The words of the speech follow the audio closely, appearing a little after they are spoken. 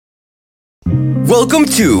Welcome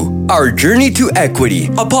to Our Journey to Equity,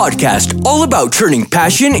 a podcast all about turning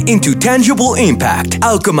passion into tangible impact,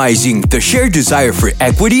 alchemizing the shared desire for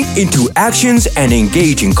equity into actions and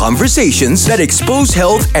engaging conversations that expose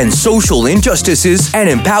health and social injustices and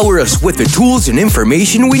empower us with the tools and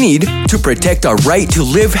information we need to protect our right to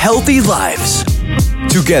live healthy lives.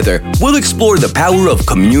 Together, we'll explore the power of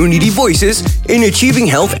community voices in achieving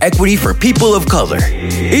health equity for people of color.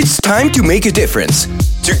 It's time to make a difference.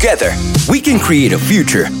 Together, we can create a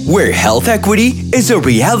future where health equity is a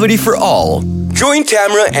reality for all. Join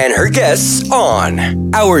Tamara and her guests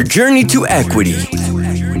on Our Journey to Equity.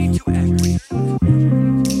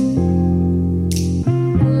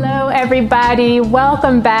 Hello, everybody.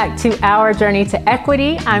 Welcome back to Our Journey to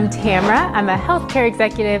Equity. I'm Tamara. I'm a healthcare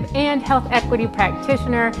executive and health equity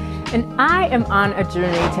practitioner, and I am on a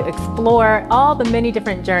journey to explore all the many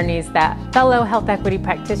different journeys that fellow health equity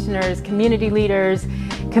practitioners, community leaders,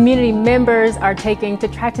 community members are taking to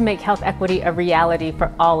try to make health equity a reality for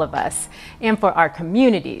all of us and for our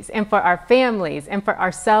communities and for our families and for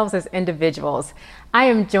ourselves as individuals. I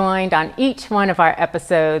am joined on each one of our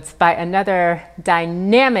episodes by another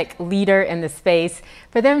dynamic leader in the space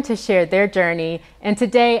for them to share their journey. And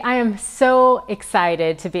today I am so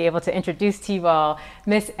excited to be able to introduce to you all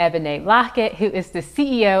Miss Eboné Lockett, who is the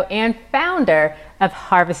CEO and founder of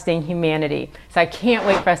Harvesting Humanity. So I can't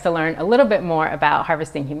wait for us to learn a little bit more about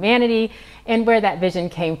Harvesting Humanity and where that vision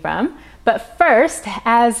came from. But first,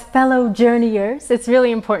 as fellow journeyers, it's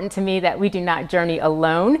really important to me that we do not journey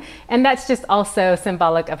alone. And that's just also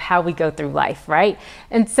symbolic of how we go through life, right?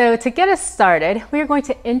 And so to get us started, we're going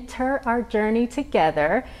to enter our journey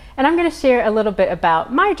together. And I'm going to share a little bit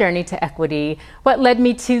about my journey to equity, what led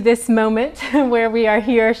me to this moment where we are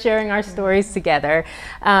here sharing our stories together.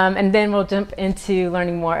 And then we'll jump into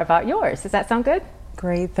learning more about yours. Does that sound good?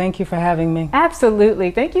 Great. Thank you for having me.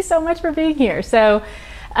 Absolutely. Thank you so much for being here. So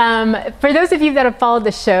for those of you that have followed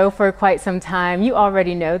the show for quite some time, you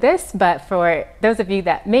already know this, but for those of you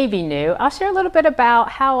that may be new, I'll share a little bit about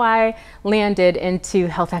how I landed into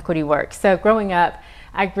health equity work. So growing up,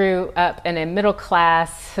 I grew up in a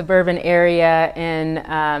middle-class suburban area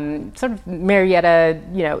in sort of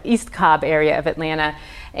Marietta, East Cobb area of Atlanta.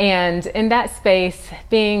 And in that space,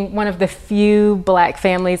 being one of the few Black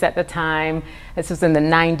families at the time, this was in the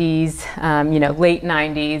 90s, late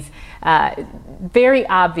 90s, very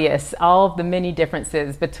obvious, all of the many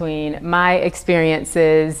differences between my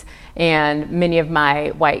experiences and many of my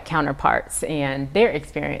white counterparts and their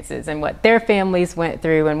experiences and what their families went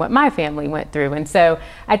through and what my family went through. And so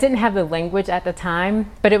I didn't have the language at the time,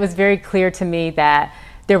 but it was very clear to me that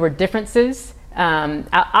there were differences,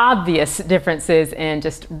 obvious differences in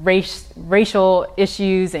just racial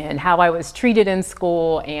issues and how I was treated in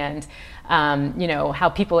school and how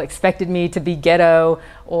people expected me to be ghetto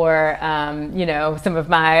or, some of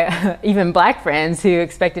my even Black friends who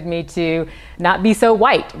expected me to not be so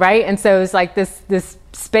white, right? And so it's like this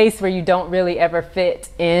space where you don't really ever fit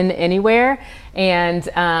in anywhere. And,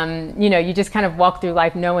 you just kind of walk through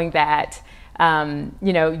life knowing that,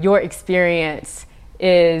 your experience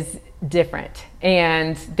is different.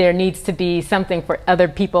 And there needs to be something for other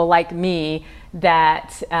people like me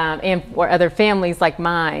that, and for other families like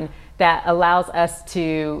mine, that allows us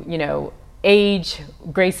to, age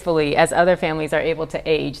gracefully as other families are able to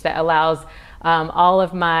age, that allows all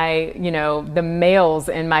of my, the males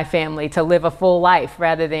in my family to live a full life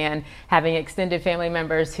rather than having extended family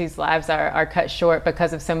members whose lives are cut short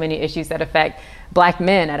because of so many issues that affect Black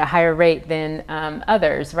men at a higher rate than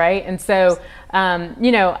others, right? And so,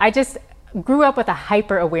 I just grew up with a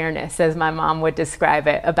hyper awareness, as my mom would describe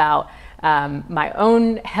it, about my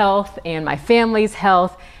own health and my family's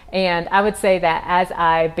health. And I would say that as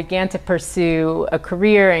I began to pursue a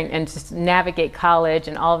career and just navigate college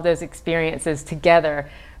and all of those experiences together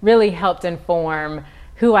really helped inform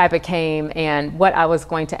who I became and what I was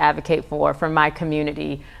going to advocate for my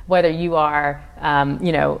community, whether you are,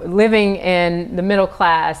 living in the middle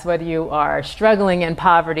class, whether you are struggling in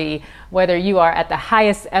poverty, whether you are at the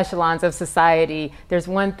highest echelons of society. There's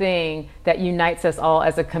one thing that unites us all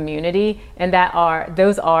as a community, and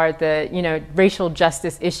those are the, racial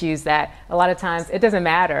justice issues that a lot of times it doesn't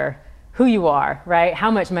matter who you are, right?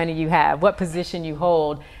 How much money you have, what position you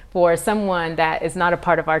hold. For someone that is not a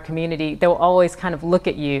part of our community, they'll always kind of look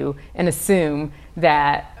at you and assume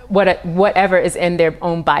that whatever is in their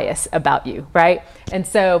own bias about you, right? And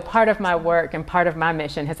so part of my work and part of my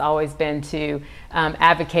mission has always been to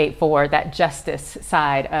advocate for that justice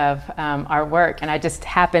side of our work. And I just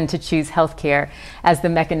happened to choose healthcare as the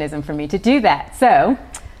mechanism for me to do that. So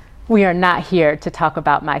We are not here to talk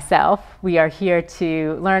about myself. We are here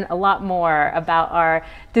to learn a lot more about our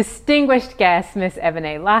distinguished guest, Miss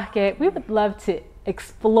Eboné Lockett. We would love to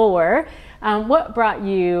explore what brought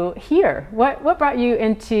you here. What brought you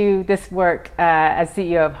into this work as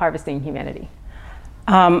CEO of Harvesting Humanity?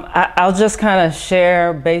 I'll just kind of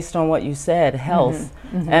share based on what you said, health.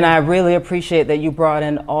 And I really appreciate that you brought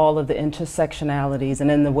in all of the intersectionalities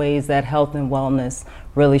and in the ways that health and wellness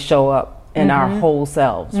really show up in our whole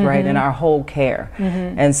selves, right? In our whole care.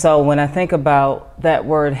 And so when I think about that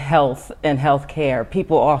word health and health care,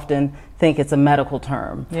 people often think it's a medical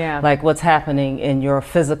term, like what's happening in your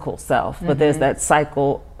physical self. But there's that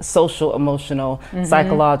social, emotional,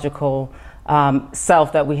 psychological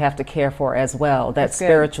self that we have to care for as well, that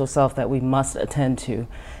spiritual self that we must attend to.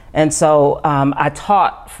 And so I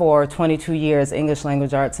taught for 22 years English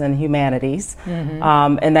language arts and humanities,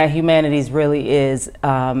 and that humanities really is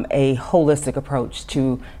a holistic approach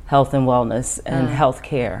to health and wellness and health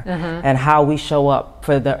care and how we show up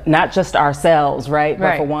for not just ourselves, right,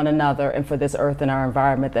 but for one another and for this earth and our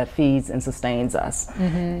environment that feeds and sustains us.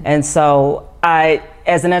 And so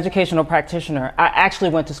as an educational practitioner, I actually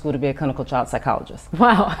went to school to be a clinical child psychologist.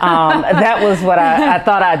 Wow. That was what I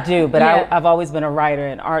thought I'd do, but I've always been a writer,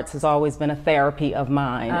 and arts has always been a therapy of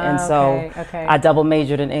mine. And so I double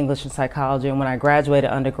majored in English and psychology, and when I graduated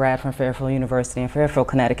undergrad from Fairfield University in Fairfield,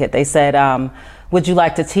 Connecticut, they said, would you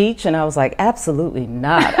like to teach? And I was like, absolutely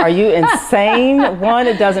not. Are you insane? One,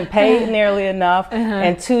 it doesn't pay nearly enough.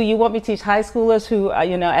 And two, you want me to teach high schoolers who,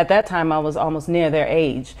 at that time I was almost near their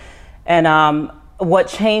age. And what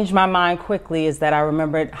changed my mind quickly is that I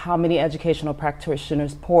remembered how many educational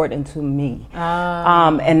practitioners poured into me.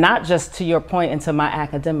 And not just, to your point, into my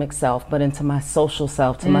academic self, but into my social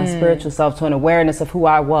self, to my spiritual self, to an awareness of who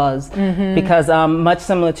I was. Because much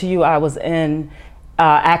similar to you, I was in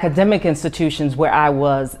academic institutions where I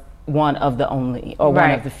was one of the only, or one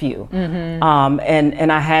of the few.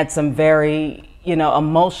 And I had some very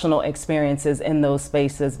emotional experiences in those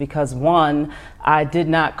spaces because, one, I did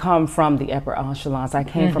not come from the upper echelons. I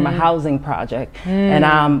came from a housing project. And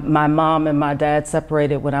my mom and my dad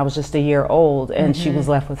separated when I was just a year old, and she was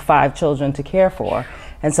left with 5 children to care for.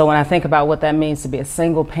 And so when I think about what that means to be a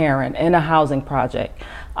single parent in a housing project,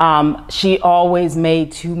 she always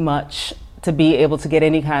made too much to be able to get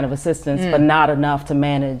any kind of assistance, but not enough to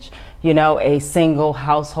manage, a single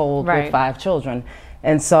household with 5 children.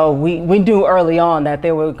 And so we knew early on that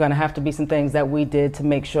there were going to have to be some things that we did to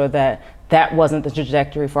make sure that that wasn't the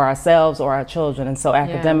trajectory for ourselves or our children. And so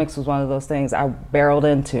academics was one of those things I barreled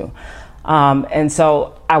into. And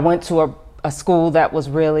so I went to a school that was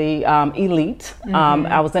really elite.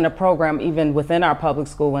 I was in a program even within our public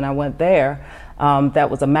school when I went there. That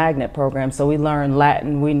was a magnet program. So we learned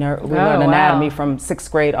Latin, we learned anatomy from 6th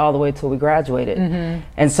grade all the way till we graduated.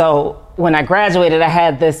 And so when I graduated, I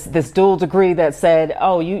had this dual degree that said,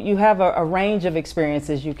 you have a range of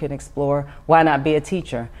experiences you can explore. Why not be a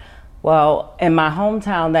teacher? Well, in my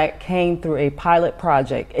hometown, that came through a pilot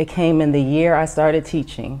project. It came in the year I started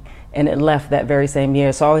teaching, and it left that very same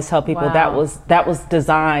year. So I always tell people that was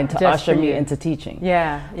designed to usher me into teaching.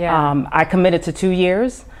 I committed to 2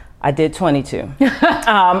 years. I did 22.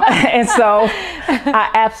 And so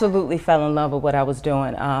I absolutely fell in love with what I was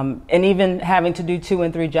doing. And even having to do 2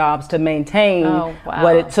 and 3 jobs to maintain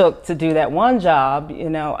what it took to do that one job,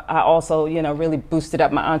 I also, really boosted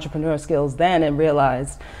up my entrepreneur skills then and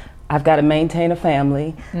realized I've got to maintain a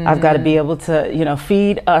family. I've got to be able to,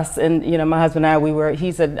 feed us. And, my husband and I,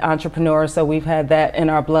 he's an entrepreneur, so we've had that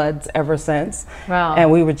in our bloods ever since. Wow.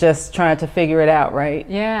 And we were just trying to figure it out, right?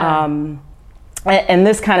 And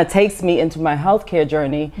this kind of takes me into my healthcare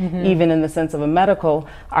journey, even in the sense of a medical.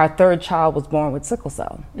 Our 3rd child was born with sickle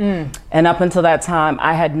cell. And up until that time,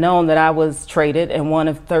 I had known that I was traded, and one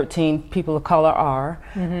of 13 people of color are.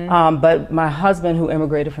 But my husband, who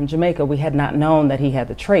immigrated from Jamaica, we had not known that he had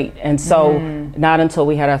the trait. And so not until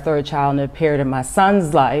we had our 3rd child and it appeared in my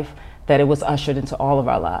son's life that it was ushered into all of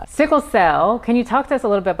our lives. Sickle cell, can you talk to us a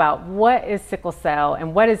little bit about what is sickle cell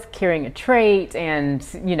and what is carrying a trait, and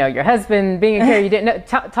your husband being a carrier, you didn't know.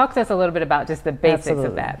 Talk to us a little bit about just the basics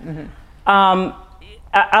of that.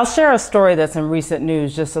 I'll share a story that's in recent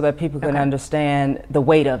news just so that people can understand the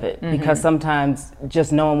weight of it, because sometimes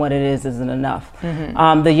just knowing what it is isn't enough.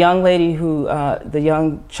 The young lady the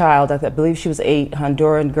young child, I believe she was 8,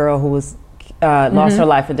 Honduran girl who was lost her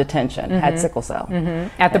life in detention, had sickle cell.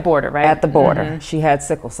 At the border, right? At the border. She had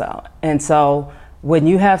sickle cell. And so when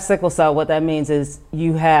you have sickle cell, what that means is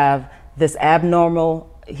you have this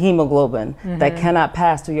abnormal hemoglobin that cannot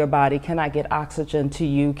pass through your body, cannot get oxygen to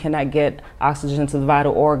you, cannot get oxygen to the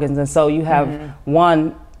vital organs. And so you have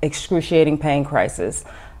one excruciating pain crisis.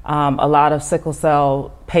 A lot of sickle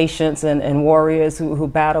cell patients and warriors who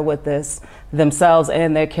battle with this themselves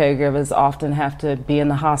and their caregivers often have to be in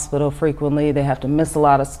the hospital frequently. They have to miss a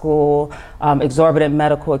lot of school, exorbitant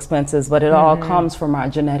medical expenses, but it all comes from our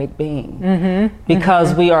genetic being.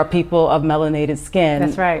 Because we are people of melanated skin.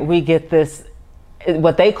 That's right. We get this,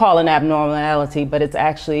 what they call an abnormality, but it's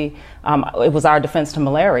actually, it was our defense to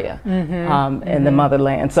malaria in the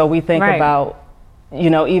motherland. So we think about,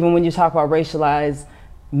 even when you talk about racialized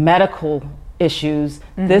medical issues,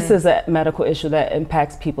 this is a medical issue that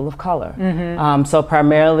impacts people of color. So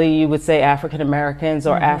primarily you would say African Americans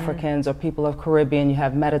or Africans or people of Caribbean, you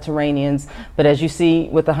have Mediterraneans, but as you see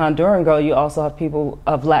with the Honduran girl, you also have people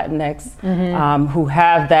of Latinx who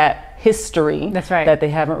have that history that they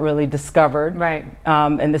haven't really discovered.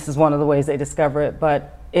 And this is one of the ways they discover it,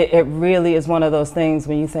 but it really is one of those things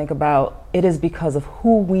when you think about it is because of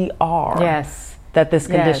who we are. That this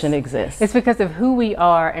condition exists. It's because of who we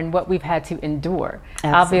are and what we've had to endure.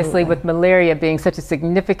 Obviously, with malaria being such a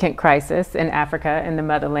significant crisis in Africa, in the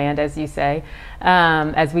motherland, as you say,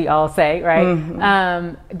 as we all say,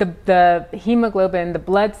 right? The hemoglobin, the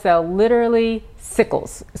blood cell literally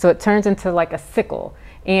sickles. So it turns into like a sickle.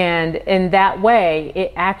 And in that way,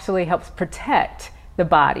 it actually helps protect the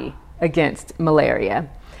body against malaria.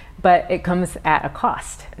 But it comes at a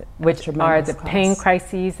cost, which are the pain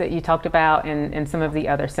crises that you talked about and some of the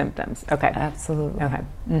other symptoms. Absolutely.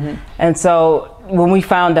 And so when we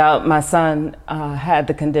found out my son had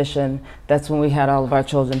the condition, that's when we had all of our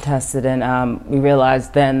children tested, and we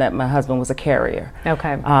realized then that my husband was a carrier.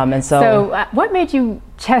 And so what made you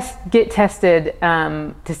get tested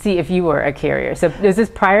to see if you were a carrier? So is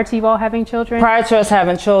this prior to you all having children? Prior to us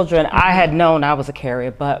having children, I had known I was a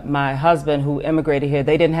carrier, but my husband who immigrated here,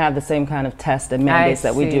 they didn't have the same kind of test and mandates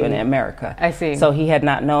that we do in America. So he had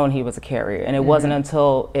not known he was a carrier, and it wasn't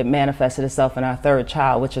until it manifested itself in our third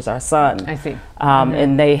child, which is our son.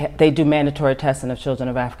 And they do mandatory testing of children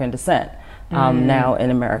of African descent. Now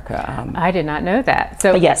in America. I did not know that.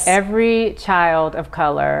 So every child of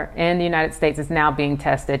color in the United States is now being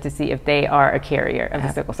tested to see if they are a carrier of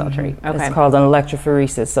the sickle cell trait. It's called an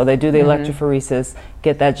electrophoresis. So they do the electrophoresis,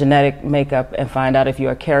 get that genetic makeup, and find out if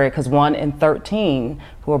you're a carrier, because 1 in 13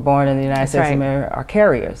 who are born in the United States of America are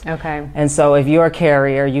carriers. And so if you're a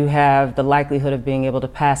carrier, you have the likelihood of being able to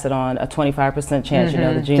pass it on, a 25% chance, the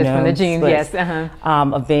genome just from the genes, splits,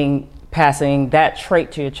 of passing that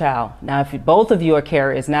trait to your child. Now, if both of you are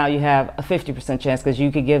carriers, now you have a 50% chance, because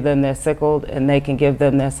you could give them their sickled and they can give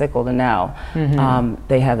them their sickled, and now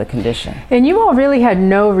they have the condition. And you all really had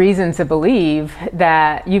no reason to believe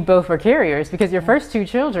that you both were carriers, because your first 2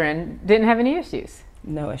 children didn't have any issues.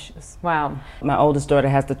 No issues. Wow. My oldest daughter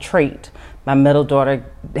has the trait. My middle daughter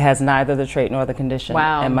has neither the trait nor the condition.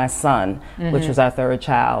 And my son, which was our third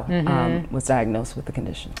child, was diagnosed with the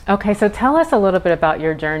condition. Okay, so tell us a little bit about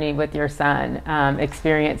your journey with your son,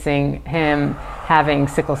 experiencing him having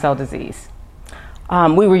sickle cell disease.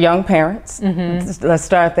 We were young parents. Let's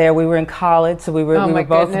start there. We were in college, so we were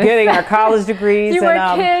both getting our college degrees. You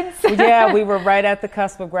were kids. We were right at the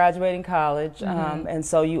cusp of graduating college. And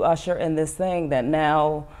so you usher in this thing that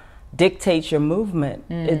now dictates your movement.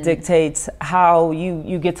 It dictates how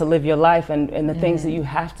you get to live your life and the things that you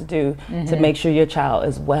have to do to make sure your child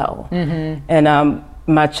is well. And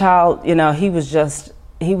my child, he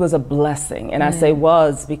was a blessing. And I say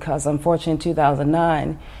was because unfortunately in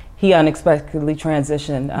 2009, he unexpectedly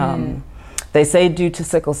transitioned. They say due to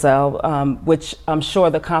sickle cell, which I'm sure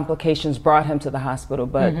the complications brought him to the hospital,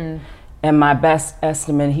 but in my best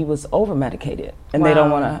estimate, he was over-medicated. And they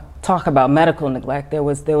don't want to talk about medical neglect. There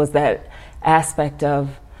was that aspect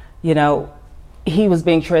of, he was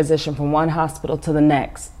being transitioned from one hospital to the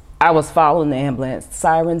next. I was following the ambulance.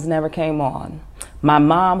 Sirens never came on. My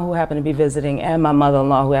mom, who happened to be visiting, and my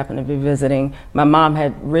mother-in-law, who happened to be visiting, my mom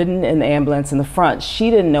had ridden in the ambulance in the front.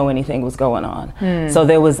 She didn't know anything was going on. So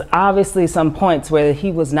there was obviously some points where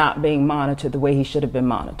he was not being monitored the way he should have been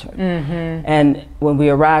monitored. And when we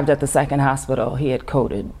arrived at the second hospital, he had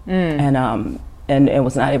coded and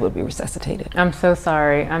was not able to be resuscitated. I'm so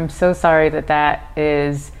sorry. I'm so sorry that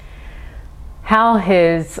is how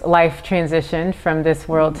his life transitioned from this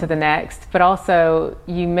world to the next. But also,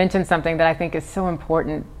 you mentioned something that I think is so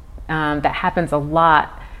important, that happens a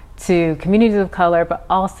lot to communities of color, but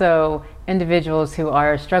also individuals who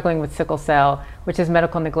are struggling with sickle cell, which is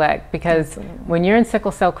medical neglect. Because when you're in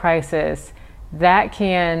sickle cell crisis, that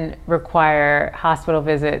can require hospital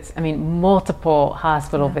visits, multiple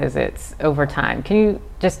hospital visits over time. Can you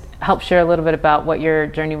just help share a little bit about what your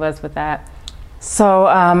journey was with that? So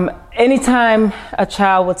anytime a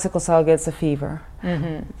child with sickle cell gets a fever,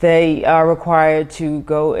 they are required to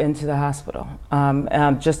go into the hospital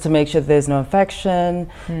just to make sure that there's no infection,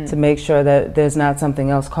 to make sure that there's not something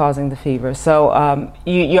else causing the fever. So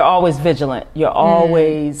you're always vigilant. You're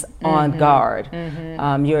always on guard.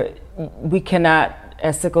 We cannot,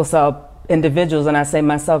 as sickle cell individuals, and I say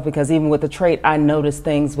myself because even with the trait, I notice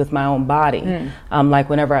things with my own body. Like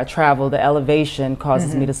whenever I travel, the elevation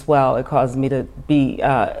causes me to swell. It causes me to be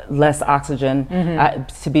less oxygen,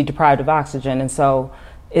 to be deprived of oxygen. And so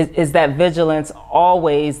is that vigilance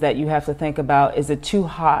always that you have to think about, is it too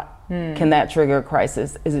hot? Can that trigger a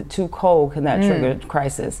crisis? Is it too cold? Can that trigger a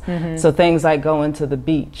crisis? So things like going to the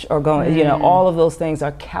beach or going, you know, all of those things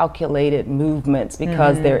are calculated movements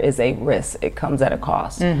because there is a risk. It comes at a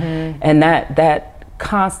cost. And that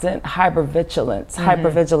constant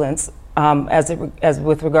hypervigilance, as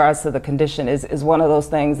with regards to the condition is one of those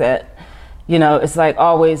things that, you know, it's like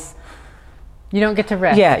always, you don't get to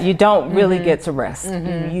rest. Yeah, you don't really get to rest.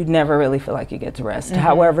 You never really feel like you get to rest.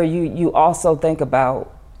 However, you also think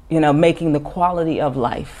about, you know, making the quality of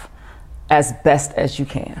life as best as you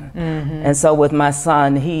can. And so with my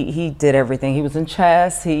son, he did everything. He was in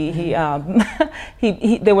chess. He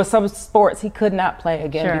there were some sports he could not play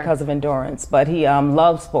again because of endurance, but he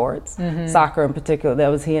loved sports, soccer in particular. That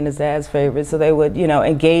was he and his dad's favorite. So they would, you know,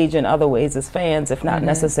 engage in other ways as fans, if not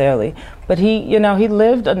necessarily. But he, you know, he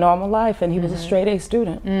lived a normal life, and he was a straight A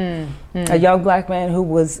student, a young black man who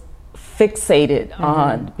was fixated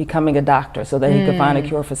on becoming a doctor so that he could find a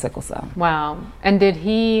cure for sickle cell. Wow. And did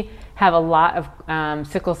he have a lot of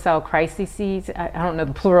sickle cell crises? I don't know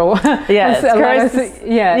the plural.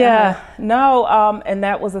 No, and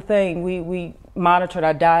that was the thing. We monitored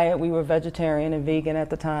our diet. We were vegetarian and vegan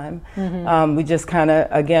at the time. We just kind of,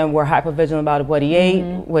 again, were hypervigilant about what he ate,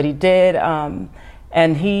 what he did.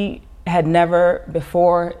 And he had never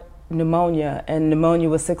before pneumonia, and pneumonia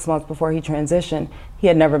was 6 months before he transitioned. He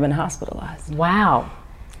had never been hospitalized. Wow.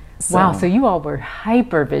 So you all were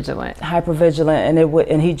hyper vigilant,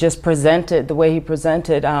 and he just presented the way he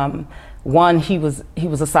presented. One, he was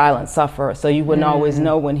a silent sufferer, so you wouldn't always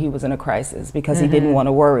know when he was in a crisis because he didn't want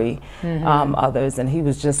to worry others, and he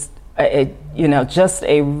was just just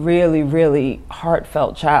a really, really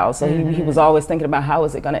heartfelt child. So he was always thinking about how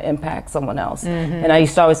is it going to impact someone else. And I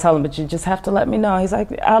used to always tell him, but you just have to let me know. He's like,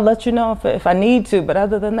 I'll let you know if I need to, but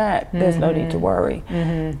other than that, there's no need to worry.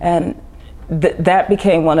 And that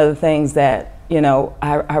became one of the things that, you know,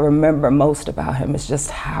 I remember most about him is just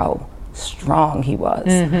how strong he was.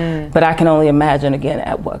 But I can only imagine, again,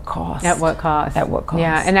 at what cost. At what cost.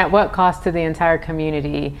 Yeah, and at what cost to the entire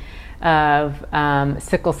community of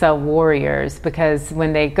sickle cell warriors, because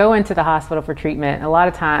when they go into the hospital for treatment, a lot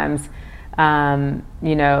of times,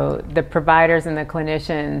 you know, the providers and the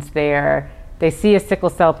clinicians there, they see a sickle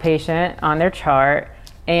cell patient on their chart,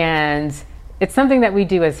 and it's something that we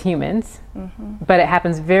do as humans, but it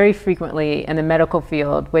happens very frequently in the medical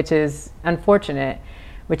field, which is unfortunate,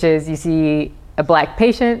 which is you see a black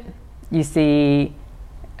patient, you see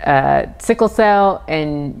sickle cell,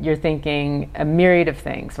 and you're thinking a myriad of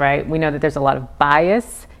things, right? We know that there's a lot of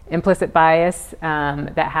bias, implicit bias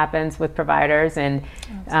that happens with providers, and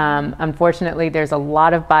unfortunately there's a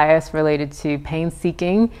lot of bias related to pain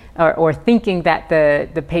seeking or thinking that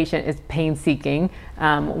the patient is pain seeking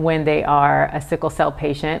when they are a sickle cell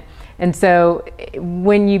patient. And so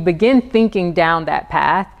when you begin thinking down that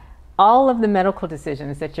path, all of the medical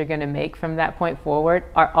decisions that you're going to make from that point forward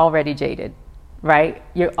are already jaded, right?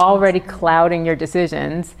 You're already clouding your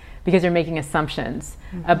decisions because you're making assumptions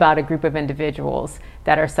about a group of individuals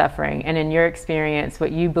that are suffering. And in your experience,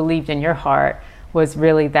 what you believed in your heart was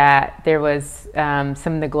really that there was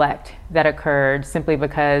some neglect that occurred simply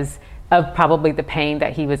because of probably the pain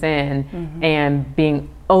that he was in and being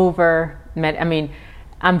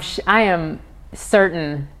I am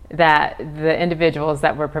certain that the individuals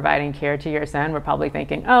that were providing care to your son were probably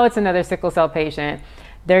thinking, oh, it's another sickle cell patient.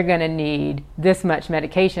 They're going to need this much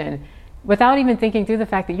medication, without even thinking through the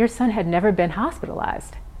fact that your son had never been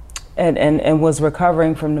hospitalized. And was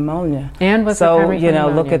recovering from pneumonia. So, you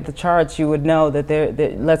know, look at the charts, you would know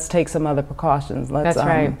that let's take some other precautions. That's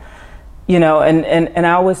right. You know, and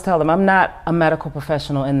I always tell them, I'm not a medical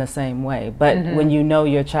professional in the same way, but when you know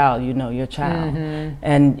your child, you know your child.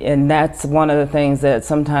 And that's one of the things that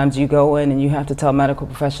sometimes you go in and you have to tell medical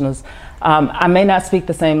professionals, I may not speak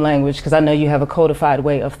the same language because I know you have a codified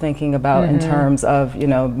way of thinking about in terms of, you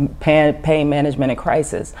know, pain management and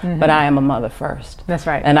crisis, but I am a mother first. That's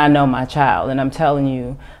right. And I know my child, and I'm telling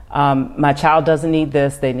you, my child doesn't need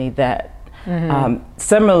this, they need that.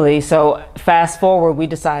 Similarly, so fast forward, we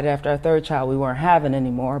decided after our third child we weren't having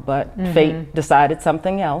anymore, but fate decided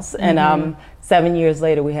something else. And 7 years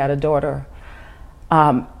later, we had a daughter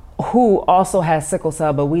who also has sickle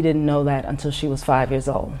cell, but we didn't know that until she was 5 years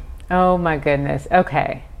old. Oh my goodness.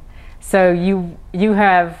 Okay. So you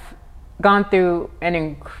have gone through an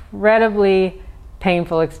incredibly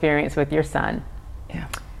painful experience with your son. Yeah.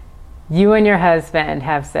 You and your husband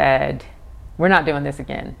have said, we're not doing this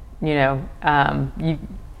again. You know, you,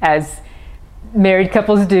 as married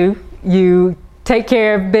couples do, you take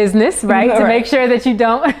care of business, right? To make sure that you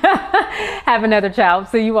don't have another child.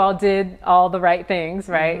 So you all did all the right things,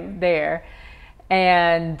 right, there.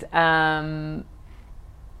 And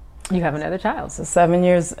you have another child. So 7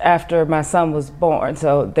 years after my son was born,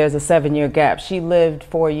 so there's a 7-year gap. She lived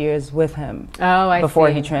 4 years with him before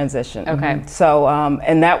he transitioned. Okay. So,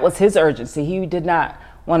 and that was his urgency. He did not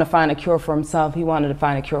want to find a cure for himself. He wanted to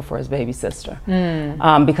find a cure for his baby sister.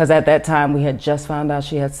 Because at that time we had just found out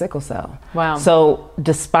she had sickle cell. Wow. So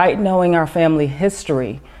despite knowing our family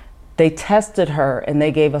history, they tested her and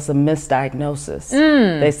they gave us a misdiagnosis.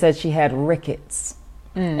 They said she had rickets.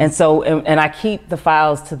 And so, and I keep the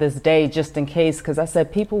files to this day just in case, because I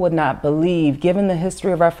said people would not believe, given the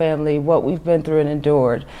history of our family, what we've been through and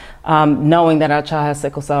endured, knowing that our child has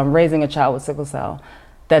sickle cell and raising a child with sickle cell,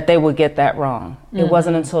 that they would get that wrong. It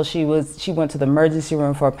wasn't until she went to the emergency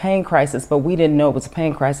room for a pain crisis, but we didn't know it was a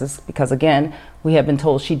pain crisis because, again, we had been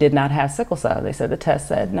told she did not have sickle cell. They said the test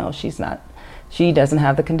said, no, she doesn't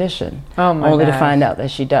have the condition. Oh my Only gosh. to find out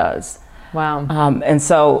that she does. Wow. And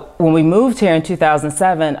so when we moved here in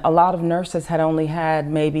 2007, a lot of nurses had only had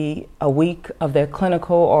maybe a week of their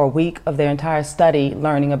clinical or a week of their entire study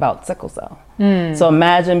learning about sickle cell. So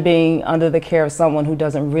imagine being under the care of someone who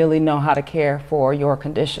doesn't really know how to care for your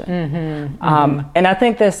condition. And I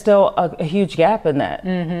think there's still a huge gap in that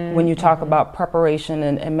when you talk about preparation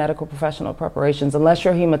and medical professional preparations. Unless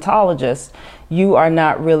you're a hematologist, you are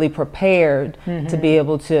not really prepared to be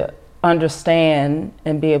able to understand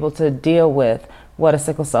and be able to deal with what a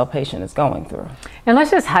sickle cell patient is going through. And let's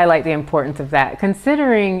just highlight the importance of that,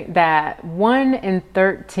 considering that 1 in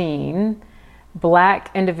 13 Black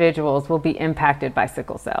individuals will be impacted by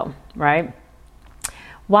sickle cell, right?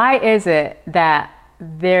 Why is it that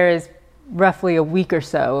there is roughly a week or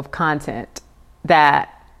so of content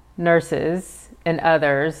that nurses and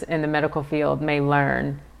others in the medical field may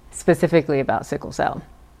learn specifically about sickle cell?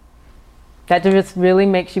 That just really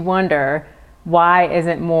makes you wonder, why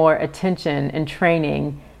isn't more attention and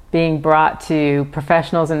training being brought to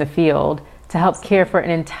professionals in the field to help care for an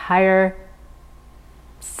entire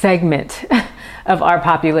segment of our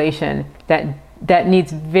population that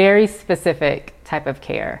needs very specific type of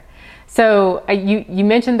care? So you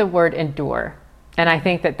mentioned the word endure, and I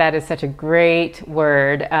think that is such a great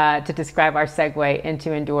word to describe our segue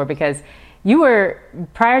into endure, because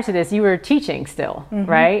prior to this, you were teaching still,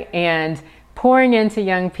 right? And pouring into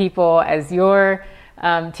young people as your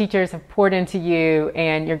teachers have poured into you,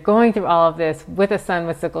 and you're going through all of this with a son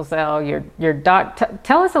with sickle cell.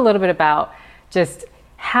 Tell us a little bit about just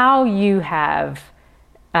how you had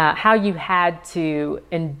to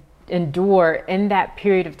endure in that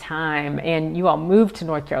period of time, and you all moved to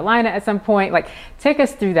North Carolina at some point. Like, take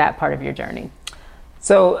us through that part of your journey.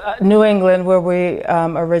 So New England, where we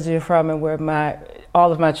originally from, and where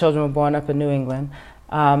all of my children were born up in New England,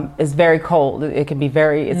 is very cold. It can be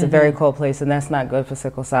it's a very cold place, and that's not good for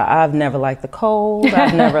sickle cell. I've never liked the cold.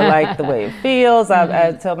 I've never liked the way it feels.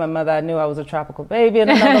 I tell my mother I knew I was a tropical baby in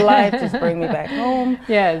another life. Just bring me back home.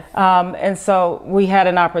 Yes. And so we had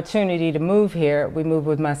an opportunity to move here. We moved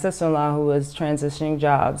with my sister-in-law, who was transitioning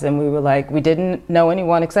jobs, and we didn't know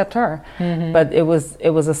anyone except her. But it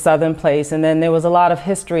was a southern place, and then there was a lot of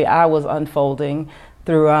history I was unfolding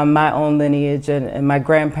through my own lineage, and my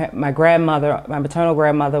grandmother, my maternal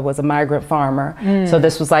grandmother, was a migrant farmer. So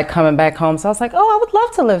this was like coming back home. So I was like, oh, I would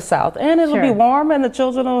love to live south, and it'll be warm, and the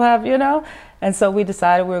children will have, And so we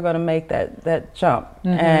decided we were going to make that jump.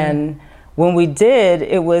 And when we did,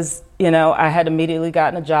 it was, I had immediately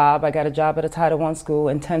gotten a job. I got a job at a Title I school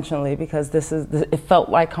intentionally because it felt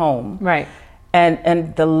like home. Right.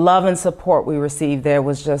 And the love and support we received there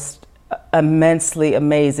was just immensely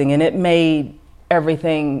amazing, and it made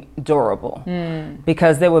everything durable,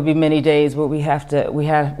 because there would be many days where we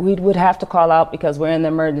would have to call out because we're in the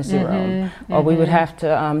emergency room, or we would have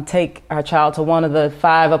to take our child to one of the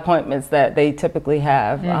 5 appointments that they typically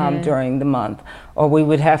have during the month, or we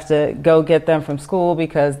would have to go get them from school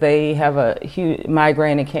because they have a huge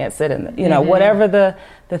migraine and can't sit in whatever the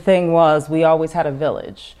thing was. We always had a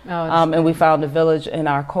village, and we found a village in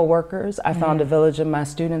our coworkers. I found a village in my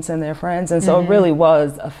students and their friends, and so it really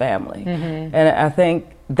was a family. And I think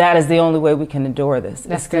that is the only way we can endure this.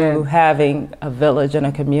 That's it's through having a village and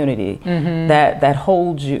a community that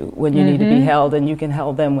holds you when you need to be held, and you can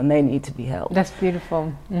hold them when they need to be held. That's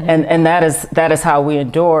beautiful. And that is how we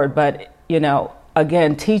endured. But, you know,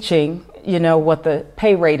 again, teaching, you know, what the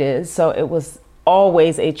pay rate is. So it was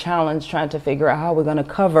always a challenge trying to figure out how we're going to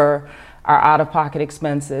cover our out-of-pocket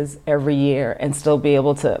expenses every year and still be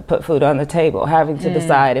able to put food on the table, having to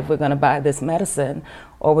decide if we're going to buy this medicine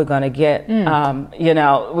or we're going to get, you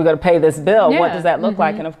know, we're going to pay this bill. What does that look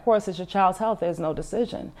like? And of course, it's your child's health. There's no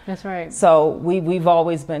decision. That's right. So we've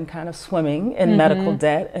always been kind of swimming in medical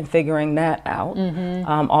debt and figuring that out.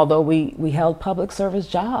 Although we held public service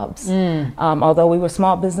jobs, although we were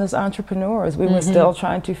small business entrepreneurs, we were still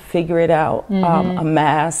trying to figure it out,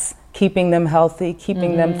 amass, keeping them healthy,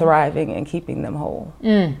 keeping them thriving, and keeping them whole.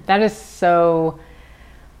 That is so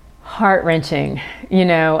heart-wrenching. You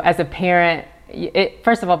know, as a parent,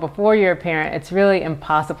 first of all, before you're a parent, it's really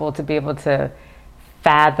impossible to be able to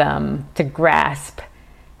fathom, to grasp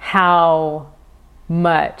how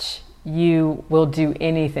much you will do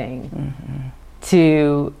anything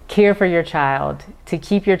to care for your child, to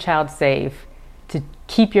keep your child safe, to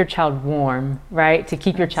keep your child warm, right? To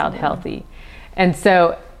keep your child healthy. And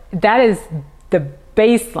so that is the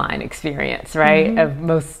baseline experience, right? Of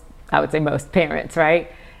most, I would say most parents,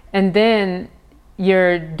 right? And then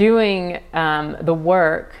you're doing the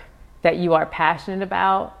work that you are passionate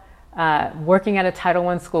about, working at a Title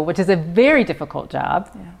I school, which is a very difficult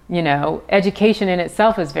job. You know, education in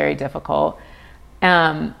itself is very difficult.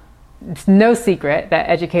 It's no secret that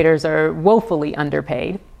educators are woefully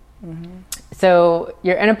underpaid. So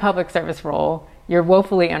you're in a public service role, you're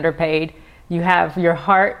woefully underpaid. You have your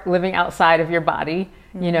heart living outside of your body,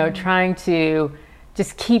 you know, trying to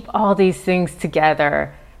just keep all these things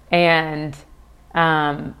together. And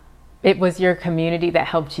it was your community that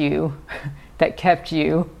helped you, that kept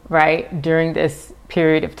you, right, during this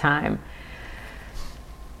period of time.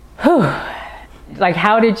 Whew. Like,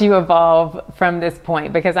 how did you evolve from this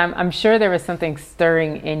point? Because I'm sure there was something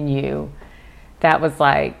stirring in you that was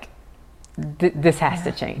like, this has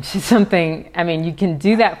to change. Something, I mean, you can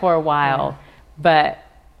do that for a while, but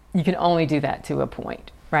you can only do that to a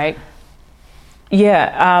point, right?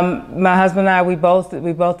 Yeah, my husband and I, we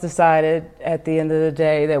both decided at the end of the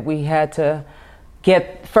day that we had to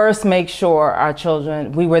make sure our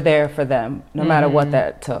children, we were there for them, no matter what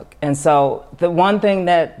that took. And so the one thing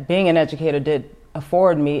that being an educator did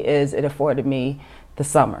afford me is it afforded me the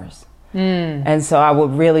summers. And so I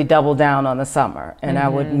would really double down on the summer, and I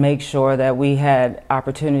would make sure that we had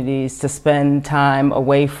opportunities to spend time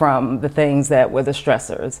away from the things that were the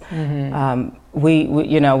stressors. We,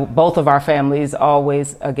 you know, both of our families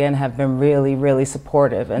always, again, have been really, really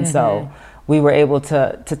supportive. And so we were able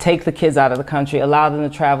to take the kids out of the country, allow them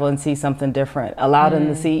to travel and see something different, allow them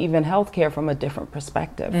to see even healthcare from a different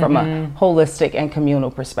perspective, from a holistic and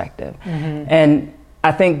communal perspective. And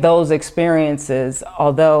I think those experiences,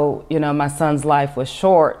 although, you know, my son's life was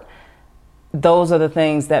short, those are the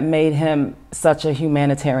things that made him such a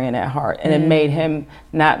humanitarian at heart. And it made him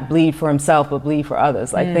not bleed for himself, but bleed for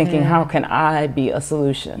others, like thinking, how can I be a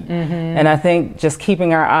solution? And I think just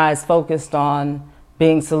keeping our eyes focused on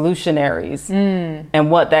being solutionaries and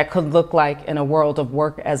what that could look like in a world of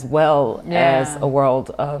work as well as a world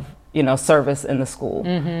of, you know, service in the school,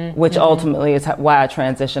 which ultimately is why I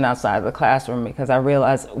transitioned outside of the classroom, because I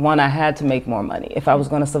realized, one, I had to make more money if I was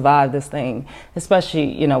going to survive this thing,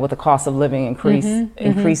 especially, you know, with the cost of living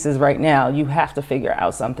increases right now. You have to figure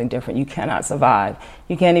out something different. You cannot survive.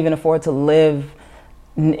 You can't even afford to live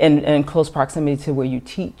in close proximity to where you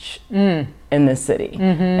teach in this city.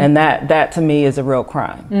 And that to me is a real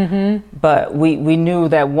crime. But we knew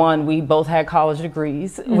that, one, we both had college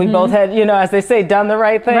degrees. We both had, you know, as they say, done the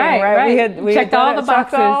right thing, right? We checked all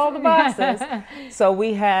the boxes. So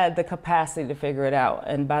we had the capacity to figure it out.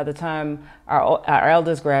 And by the time our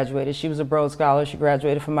eldest graduated, she was a Broad Scholar. She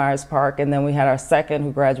graduated from Myers Park. And then we had our second,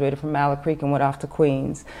 who graduated from Mallet Creek and went off to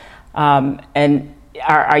Queens. And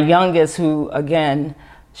our youngest, who, again,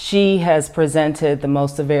 she has presented the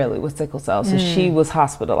most severely with sickle cell. So she was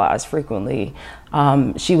hospitalized frequently.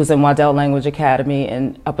 She was in Waddell Language Academy,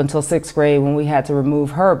 and up until 6th grade, when we had to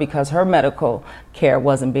remove her because her medical care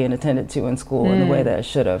wasn't being attended to in school in the way that it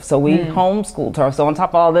should have. So we homeschooled her. So on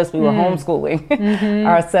top of all this, we were homeschooling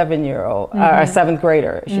our 7-year-old, our 7th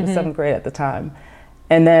grader. She was 7th grade at the time.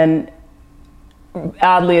 And then,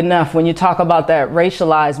 oddly enough, when you talk about that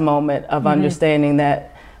racialized moment of understanding that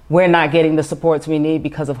we're not getting the supports we need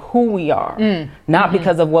because of who we are, not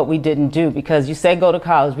because of what we didn't do. Because you said go to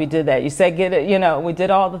college, we did that. You said get it, you know, we did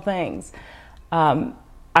all the things.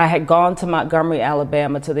 I had gone to Montgomery,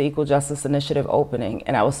 Alabama to the Equal Justice Initiative opening,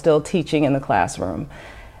 and I was still teaching in the classroom.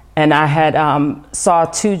 And I had saw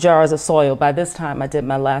 2 jars of soil. By this time, I did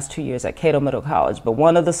my last 2 years at Cato Middle College. But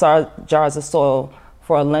one of the jars of soil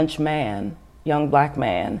for a lynched man, young black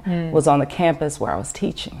man, was on the campus where I was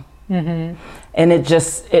teaching. And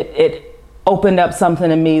it opened up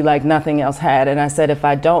something in me like nothing else had. And I said, if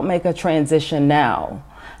I don't make a transition now,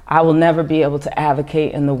 I will never be able to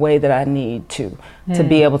advocate in the way that I need to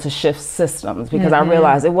be able to shift systems, because I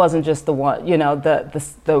realized it wasn't just the one, you know,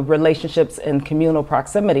 the relationships in communal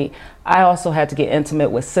proximity. I also had to get intimate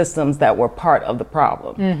with systems that were part of the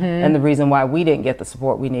problem and the reason why we didn't get the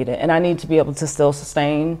support we needed. And I need to be able to still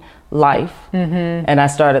sustain life. And I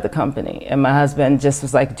started the company, and my husband just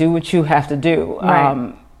was like, do what you have to do,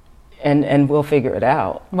 and we'll figure it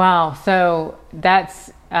out. Wow. So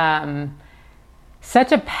that's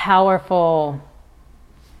such a powerful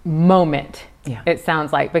moment, it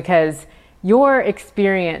sounds like, because your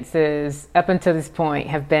experiences up until this point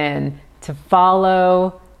have been to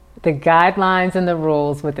follow the guidelines and the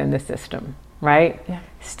rules within the system, right?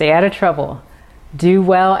 Stay out of trouble, do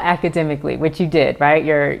well academically, which you did, right?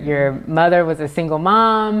 Your mother was a single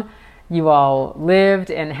mom, you all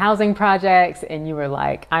lived in housing projects, and you were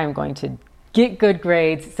like, I am going to get good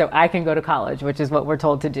grades so I can go to college, which is what we're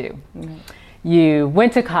told to do. You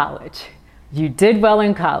went to college, you did well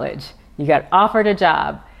in college, you got offered a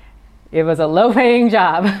job. It was a low-paying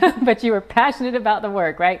job, but you were passionate about the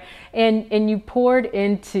work, right? And you poured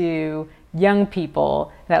into young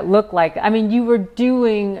people that looked like, I mean, you were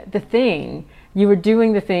doing the thing. You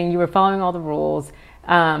were following all the rules,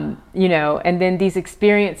 you know, and then these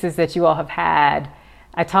experiences that you all have had.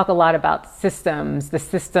 I talk a lot about systems, the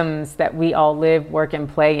systems that we all live, work, and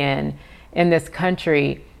play in this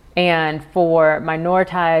country. And for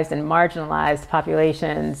minoritized and marginalized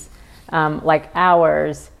populations like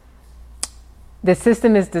ours, the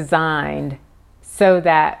system is designed so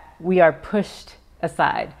that we are pushed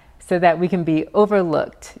aside, so that we can be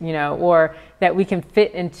overlooked, you know, or that we can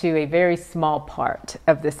fit into a very small part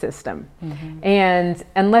of the system. And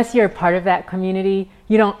unless you're a part of that community,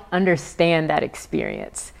 you don't understand that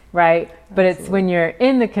experience, right? But it's when you're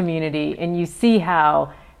in the community and you see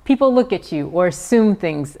how people look at you or assume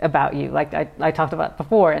things about you, like I talked about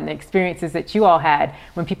before, and the experiences that you all had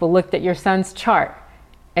when people looked at your son's chart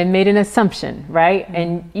and made an assumption, right?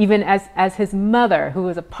 And even as his mother, who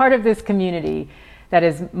was a part of this community that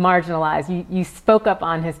is marginalized, you spoke up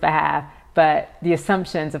on his behalf, but the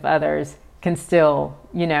assumptions of others can still,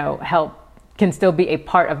 you know, can still be a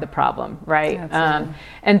part of the problem, right?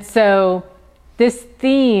 And so this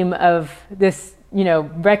theme of this, you know,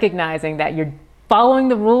 recognizing that you're following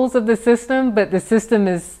the rules of the system, but the system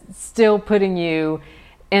is still putting you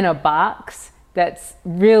in a box that's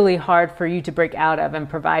really hard for you to break out of and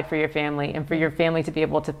provide for your family, and for your family to be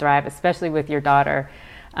able to thrive, especially with your daughter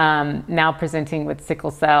now presenting with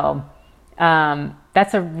sickle cell.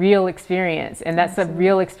 That's a real experience, and that's a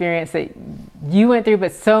real experience that you went through,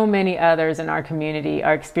 but so many others in our community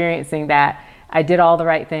are experiencing that. I did all the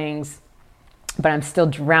right things, but I'm still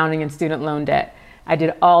drowning in student loan debt. I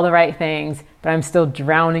did all the right things, but I'm still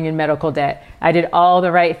drowning in medical debt. I did all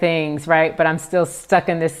the right things, right? But I'm still stuck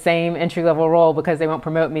in this same entry-level role because they won't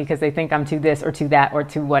promote me because they think I'm too this or too that or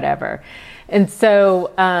too whatever. And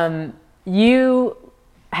so you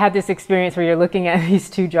had this experience where you're looking at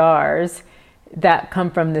these 2 jars that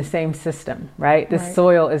come from the same system, right? The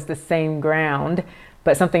soil is the same ground,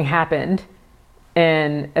 but something happened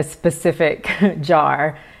in a specific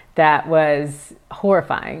jar that was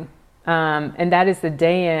horrifying. And that is the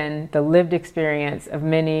the lived experience of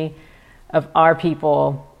many of our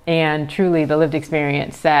people, and truly the lived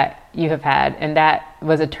experience that you have had. And that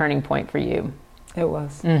was a turning point for you. It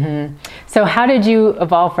was. So how did you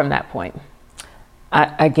evolve from that point?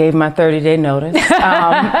 I gave my 30-day notice.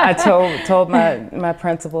 I told my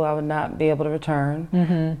principal I would not be able to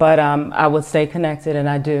return, but I would stay connected, and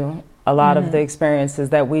I do. A lot of the experiences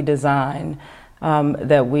that we design,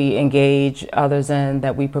 that we engage others in,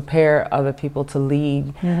 that we prepare other people to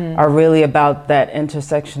lead, are really about that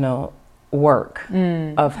intersectional work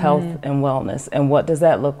of health and wellness. And what does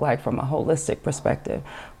that look like from a holistic perspective?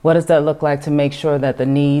 What does that look like to make sure that the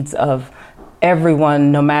needs of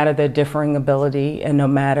everyone, no matter their differing ability and no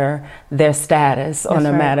matter their status or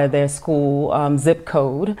no matter their school zip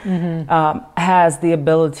code, has the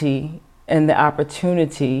ability and the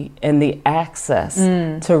opportunity and the access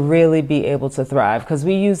to really be able to thrive? Because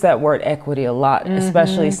we use that word equity a lot,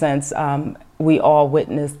 especially since we all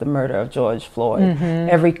witnessed the murder of George Floyd.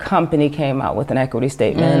 Every company came out with an equity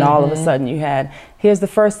statement, and all of a sudden you had, here's the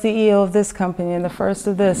first CEO of this company and the first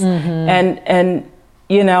of this. And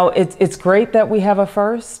you know, it's great that we have a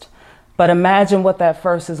first, but imagine what that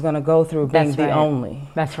first is going to go through being the only.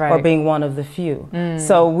 That's right. Or being one of the few.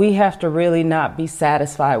 So we have to really not be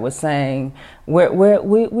satisfied with saying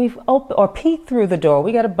we've opened or peeked through the door.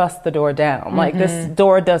 We got to bust the door down. Like this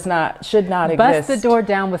door should not exist. Bust the door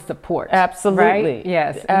down with support. Absolutely. Right?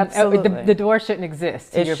 Yes. Absolutely. The door shouldn't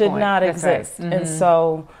exist. It should not exist. Right. And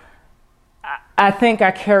so I think I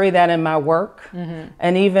carry that in my work.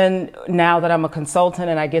 And even now that I'm a consultant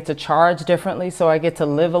and I get to charge differently, so I get to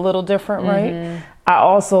live a little different, right? I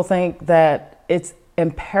also think that it's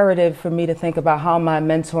imperative for me to think about how am I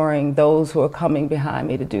mentoring those who are coming behind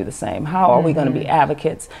me to do the same? How are we going to be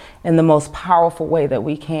advocates in the most powerful way that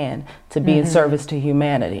we can to be in service to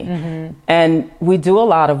humanity? And we do a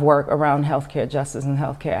lot of work around healthcare justice and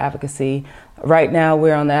healthcare advocacy. Right now,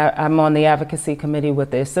 I'm on the advocacy committee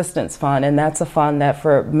with the Assistance Fund, and that's a fund that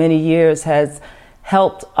for many years has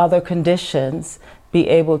helped other conditions be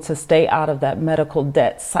able to stay out of that medical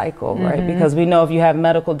debt cycle, right? Because we know if you have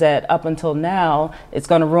medical debt up until now, it's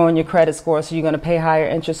going to ruin your credit score, so you're going to pay higher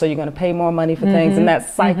interest, so you're going to pay more money for things, and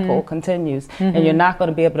that cycle continues. And you're not going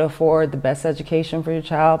to be able to afford the best education for your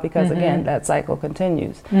child because, again, that cycle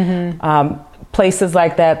continues. Places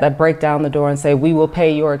like that break down the door and say, we will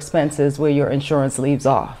pay your expenses where your insurance leaves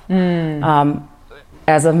off.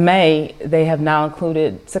 As of May, they have now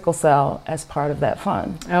included sickle cell as part of that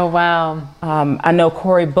fund. Oh, wow. I know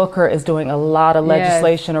Cory Booker is doing a lot of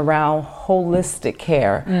legislation around holistic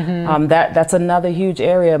care. That's another huge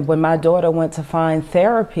area. When my daughter went to find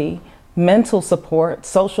therapy, mental support,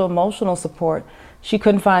 social emotional support, she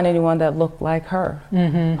couldn't find anyone that looked like her.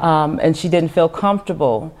 And she didn't feel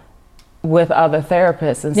comfortable with other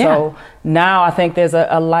therapists. And so now I think there's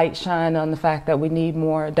a light shine on the fact that we need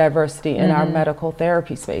more diversity in our medical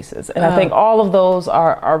therapy spaces. And I think all of those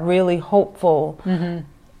are really hopeful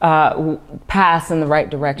paths in the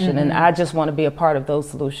right direction. And I just want to be a part of those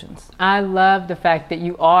solutions. I love the fact that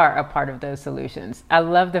you are a part of those solutions. I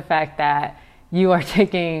love the fact that you are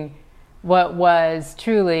taking what was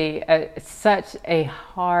truly such a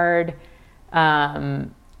hard,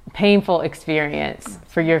 painful experience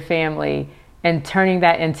for your family and turning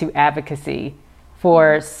that into advocacy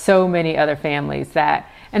for so many other families.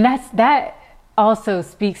 That also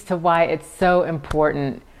speaks to why it's so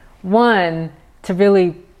important, one, to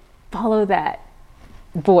really follow that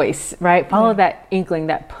voice, right? Follow that inkling,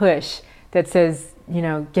 that push that says, you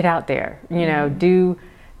know, get out there, you know, do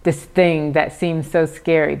this thing that seems so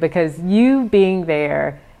scary, because you being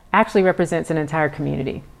there actually represents an entire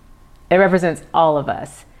community. It represents all of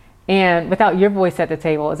us. And without your voice at the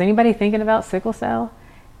table, is anybody thinking about sickle cell?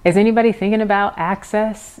 Is anybody thinking about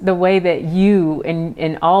access the way that you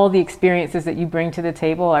and all the experiences that you bring to the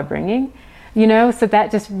table are bringing? You know, so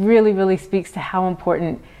that just really, really speaks to how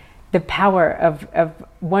important the power of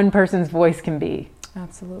one person's voice can be.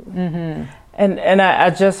 Absolutely. And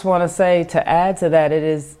I just want to say, to add to that, it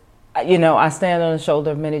is, you know, I stand on the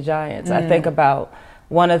shoulder of many giants. I think about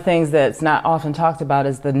one of the things that's not often talked about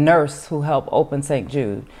is the nurse who helped open St.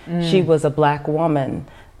 Jude. She was a Black woman,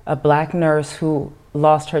 a Black nurse who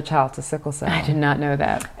lost her child to sickle cell. I did not know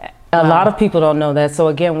that. A lot of people don't know that. So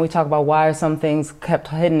again, when we talk about why are some things kept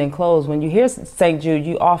hidden and closed, when you hear St. Jude,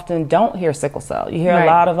 you often don't hear sickle cell. You hear a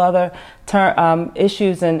lot of other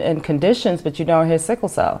issues and conditions, but you don't hear sickle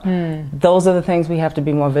cell. Those are the things we have to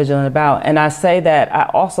be more vigilant about. And I say that I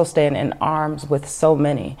also stand in arms with so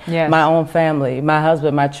many. My own family, my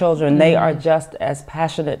husband, my children, they are just as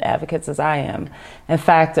passionate advocates as I am. In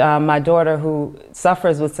fact, my daughter, who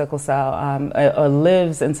suffers with sickle cell, or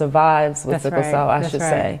lives and survives with sickle cell, I should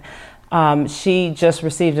say, she just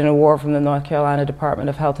received an award from the North Carolina Department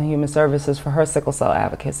of Health and Human Services for her sickle cell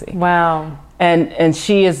advocacy. Wow. And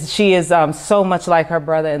she is so much like her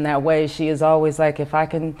brother in that way. She is always like, if I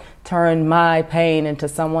can turn my pain into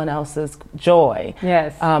someone else's joy,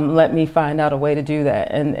 let me find out a way to do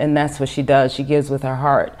that. And that's what she does. She gives with her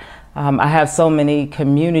heart. I have so many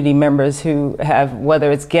community members who have, whether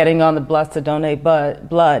it's getting on the bus to donate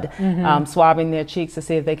blood, swabbing their cheeks to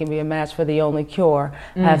see if they can be a match for the only cure.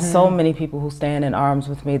 I have so many people who stand in arms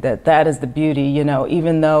with me. That is the beauty, you know,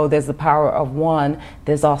 even though there's the power of one,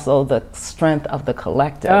 there's also the strength of the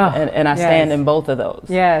collective. And I stand in both of those.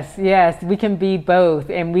 Yes, we can be both,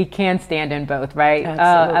 and we can stand in both, right?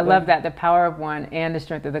 I love that, the power of one and the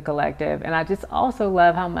strength of the collective. And I just also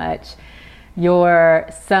love how much your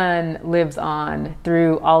son lives on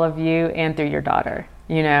through all of you and through your daughter.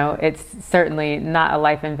 You know, it's certainly not a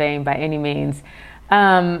life in vain by any means.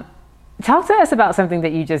 Talk to us about something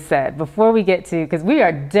that you just said before we get to, because we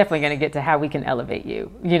are definitely going to get to how we can elevate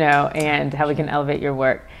you, you know, and how we can elevate your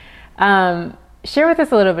work. share with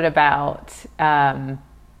us a little bit about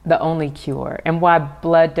the only cure and why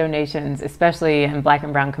blood donations, especially in Black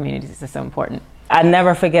and brown communities, is so important. I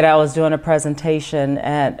never forget, I was doing a presentation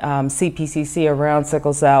at CPCC around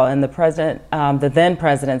sickle cell, and the then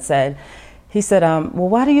president said, well,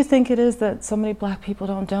 why do you think it is that so many Black people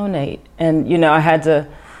don't donate? And, you know, I had to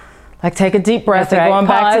take a deep breath. That's right. Going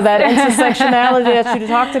back to that intersectionality that you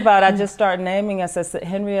talked about, I just started naming. I said,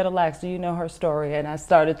 Henrietta Lacks, do you know her story? And I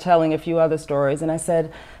started telling a few other stories. And I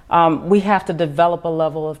said, we have to develop a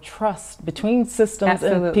level of trust between systems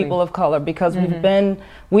and people of color, because we've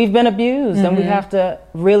been abused, and we have to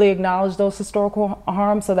really acknowledge those historical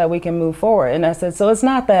harms so that we can move forward. And I said, so it's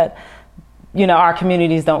not that, you know, our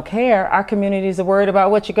communities don't care. Our communities are worried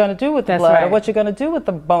about what you're going to do with the blood, or what you're going to do with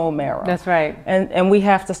the bone marrow. That's right. And we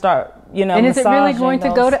have to start, you know, and is it really going to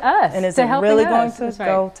go to us? And is it really going to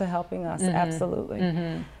go to helping us? Absolutely.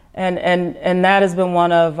 And that has been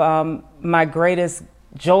one of my greatest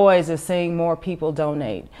joys, is seeing more people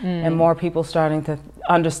donate and more people starting to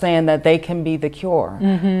understand that they can be the cure.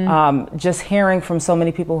 Just hearing from so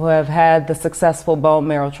many people who have had the successful bone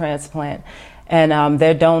marrow transplant, and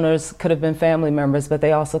their donors could have been family members, but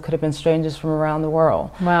they also could have been strangers from around the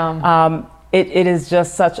world. Wow. It is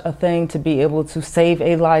just such a thing to be able to save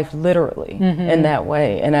a life literally in that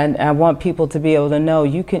way. And I want people to be able to know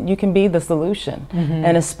you can be the solution.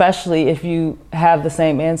 And especially if you have the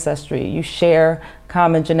same ancestry, you share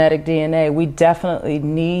common genetic DNA, we definitely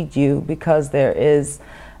need you, because there is,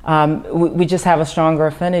 we just have a stronger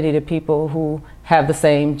affinity to people who have the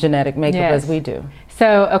same genetic makeup as we do.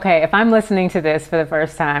 So, okay, if I'm listening to this for the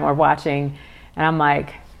first time or watching, and I'm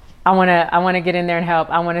like, I want to get in there and help.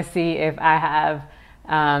 I want to see if I have,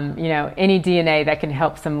 you know, any DNA that can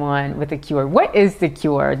help someone with a cure. What is the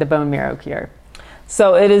cure, the bone marrow cure?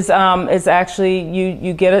 So it is. It's actually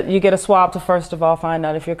you get a swab to first of all find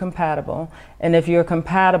out if you're compatible, and if you're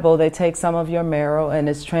compatible, they take some of your marrow and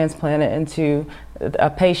it's transplanted into a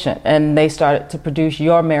patient, and they start to produce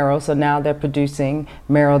your marrow. So now they're producing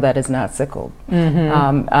marrow that is not sickled,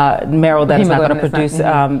 marrow that is not going to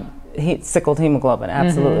produce sickled hemoglobin.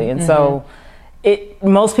 Absolutely, and so.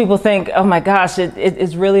 Most people think, oh my gosh,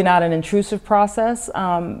 it's really not an intrusive process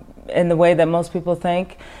in the way that most people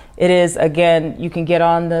think. It is, again, you can get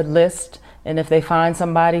on the list, and if they find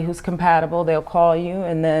somebody who's compatible, they'll call you.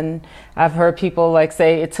 And then I've heard people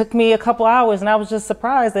say, it took me a couple hours, and I was just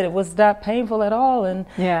surprised that it was not painful at all. And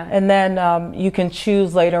then you can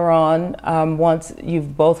choose later on, once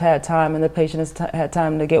you've both had time and the patient has had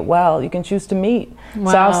time to get well, you can choose to meet.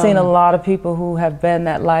 Wow. So I've seen a lot of people who have been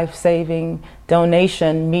that life-saving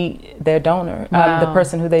donation meet their donor, the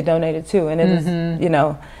person who they donated to. And it is, you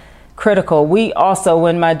know, critical. We also,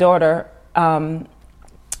 when my daughter,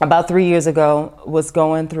 about 3 years ago, was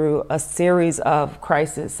going through a series of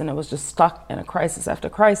crises, and it was just stuck in a crisis after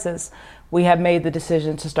crisis, we have made the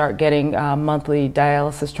decision to start getting monthly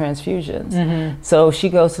dialysis transfusions. So she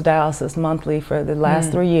goes to dialysis monthly for the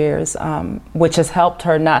last 3 years, which has helped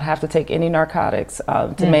her not have to take any narcotics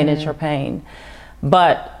to manage her pain.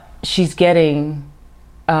 But she's getting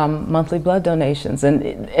monthly blood donations, and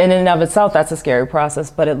in and of itself, that's a scary process.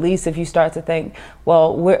 But at least if you start to think,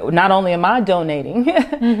 well, not only am I donating,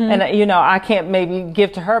 and you know, I can't maybe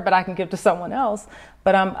give to her, but I can give to someone else.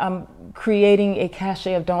 But I'm creating a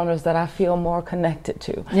cachet of donors that I feel more connected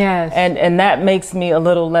to. Yes. And that makes me a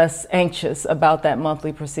little less anxious about that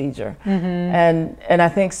monthly procedure. And I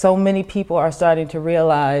think so many people are starting to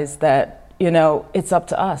realize that, you know, it's up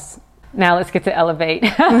to us. Now let's get to Elevate.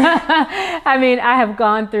 I mean, I have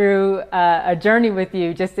gone through a journey with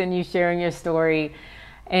you, just in you sharing your story.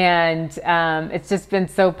 And it's just been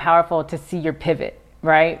so powerful to see your pivot,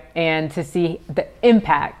 right? And to see the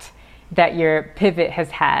impact that your pivot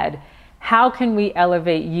has had. How can we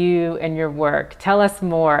elevate you and your work? Tell us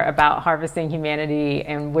more about Harvesting Humanity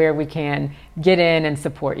and where we can get in and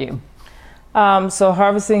support you. So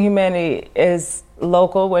Harvesting Humanity is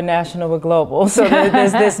local, we're national, we're global. So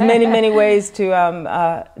there's many ways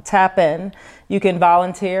to tap in. You can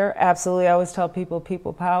volunteer. Absolutely. I always tell people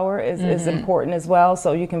power is important as well.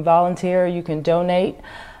 So you can volunteer, you can donate.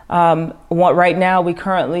 Right now, we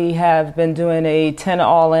currently have been doing a 10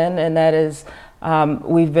 all-in, and that is,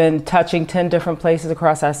 we've been touching 10 different places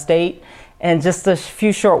across our state. And just a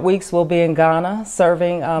few short weeks, we'll be in Ghana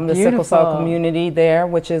serving the sickle cell community there,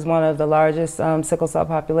 which is one of the largest sickle cell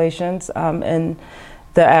populations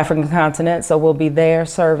the African continent. So we'll be there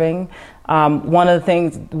serving. One of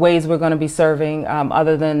the ways we're going to be serving,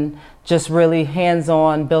 other than just really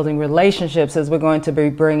hands-on building relationships, is we're going to be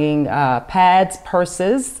bringing pads,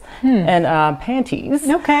 purses, and panties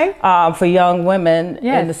for young women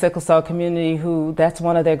in the sickle cell community who that's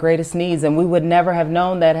one of their greatest needs. And we would never have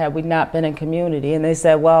known that had we not been in community. And they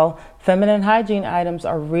said, well, feminine hygiene items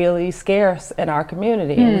are really scarce in our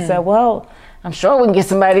community. And we said, well, I'm sure we can get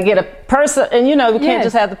somebody to get a purse, and we can't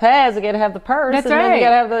just have the pads, we got to have the purse. That's and right. Then you got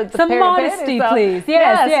to have the some modesty, please.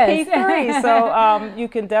 Yes. P3. So you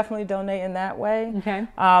can definitely donate in that way. Okay.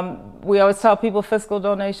 We always tell people fiscal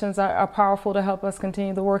donations are powerful to help us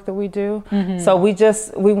continue the work that we do. So we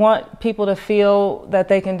want people to feel that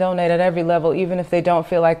they can donate at every level, even if they don't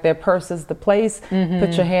feel like their purse is the place.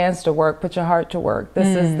 Put your hands to work, put your heart to work.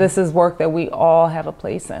 This is work that we all have a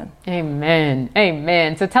place in. Amen.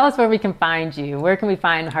 Amen. So tell us where we can find you. Where can we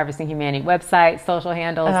find Harvesting Humanity website, social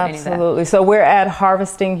handles, Absolutely. So we're at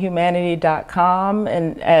harvestinghumanity.com,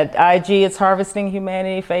 and at IG it's Harvesting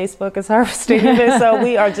Humanity, Facebook is Harvesting Humanity. So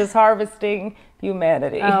we are just harvesting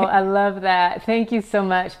humanity. Oh, I love that. Thank you so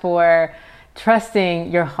much for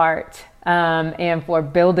trusting your heart and for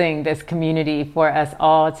building this community for us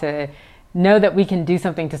all to know that we can do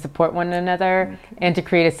something to support one another and to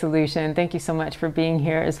create a solution. Thank you so much for being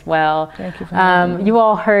here as well. Thank you for having me. You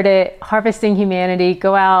all heard it, Harvesting Humanity.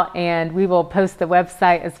 Go out and we will post the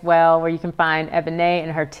website as well, where you can find Eboné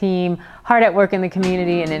and her team hard at work in the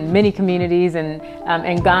community and in many communities. And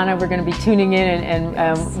in Ghana, we're going to be tuning in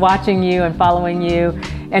and watching you and following you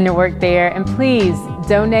and your work there. And please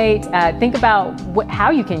donate. Think about how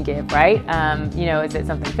you can give, right? Is it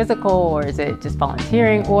something physical, or is it just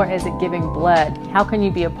volunteering, or is it giving blood? How can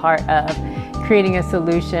you be a part of creating a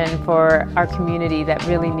solution for our community that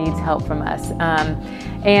really needs help from us?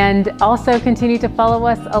 And also continue to follow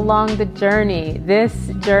us along the journey.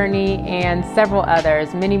 This journey and several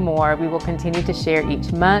others, many more, we will continue to share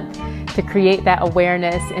each month to create that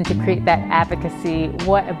awareness and to create that advocacy.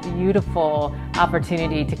 What a beautiful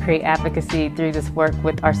opportunity to create advocacy through this work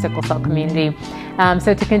with our sickle cell community.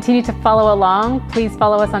 So to continue to follow along, please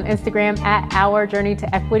follow us on Instagram at Our Journey to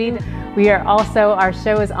Equity. Our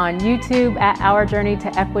show is on YouTube at Our Journey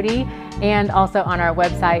to Equity, and also on our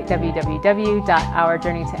website,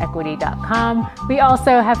 www.ourjourneytoequity.com. We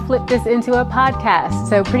also have flipped this into a podcast.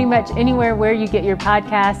 So pretty much anywhere where you get your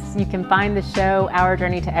podcasts, you can find the show, Our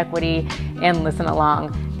Journey to Equity, and listen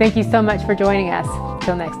along. Thank you so much for joining us.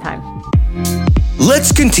 Till next time.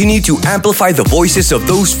 Let's continue to amplify the voices of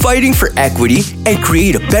those fighting for equity and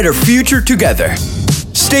create a better future together.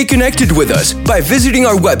 Stay connected with us by visiting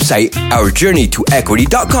our website,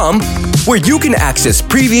 ourjourneytoequity.com, where you can access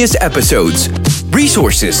previous episodes,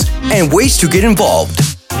 resources, and ways to get involved.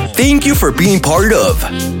 Thank you for being part of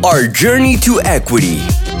Our Journey to Equity.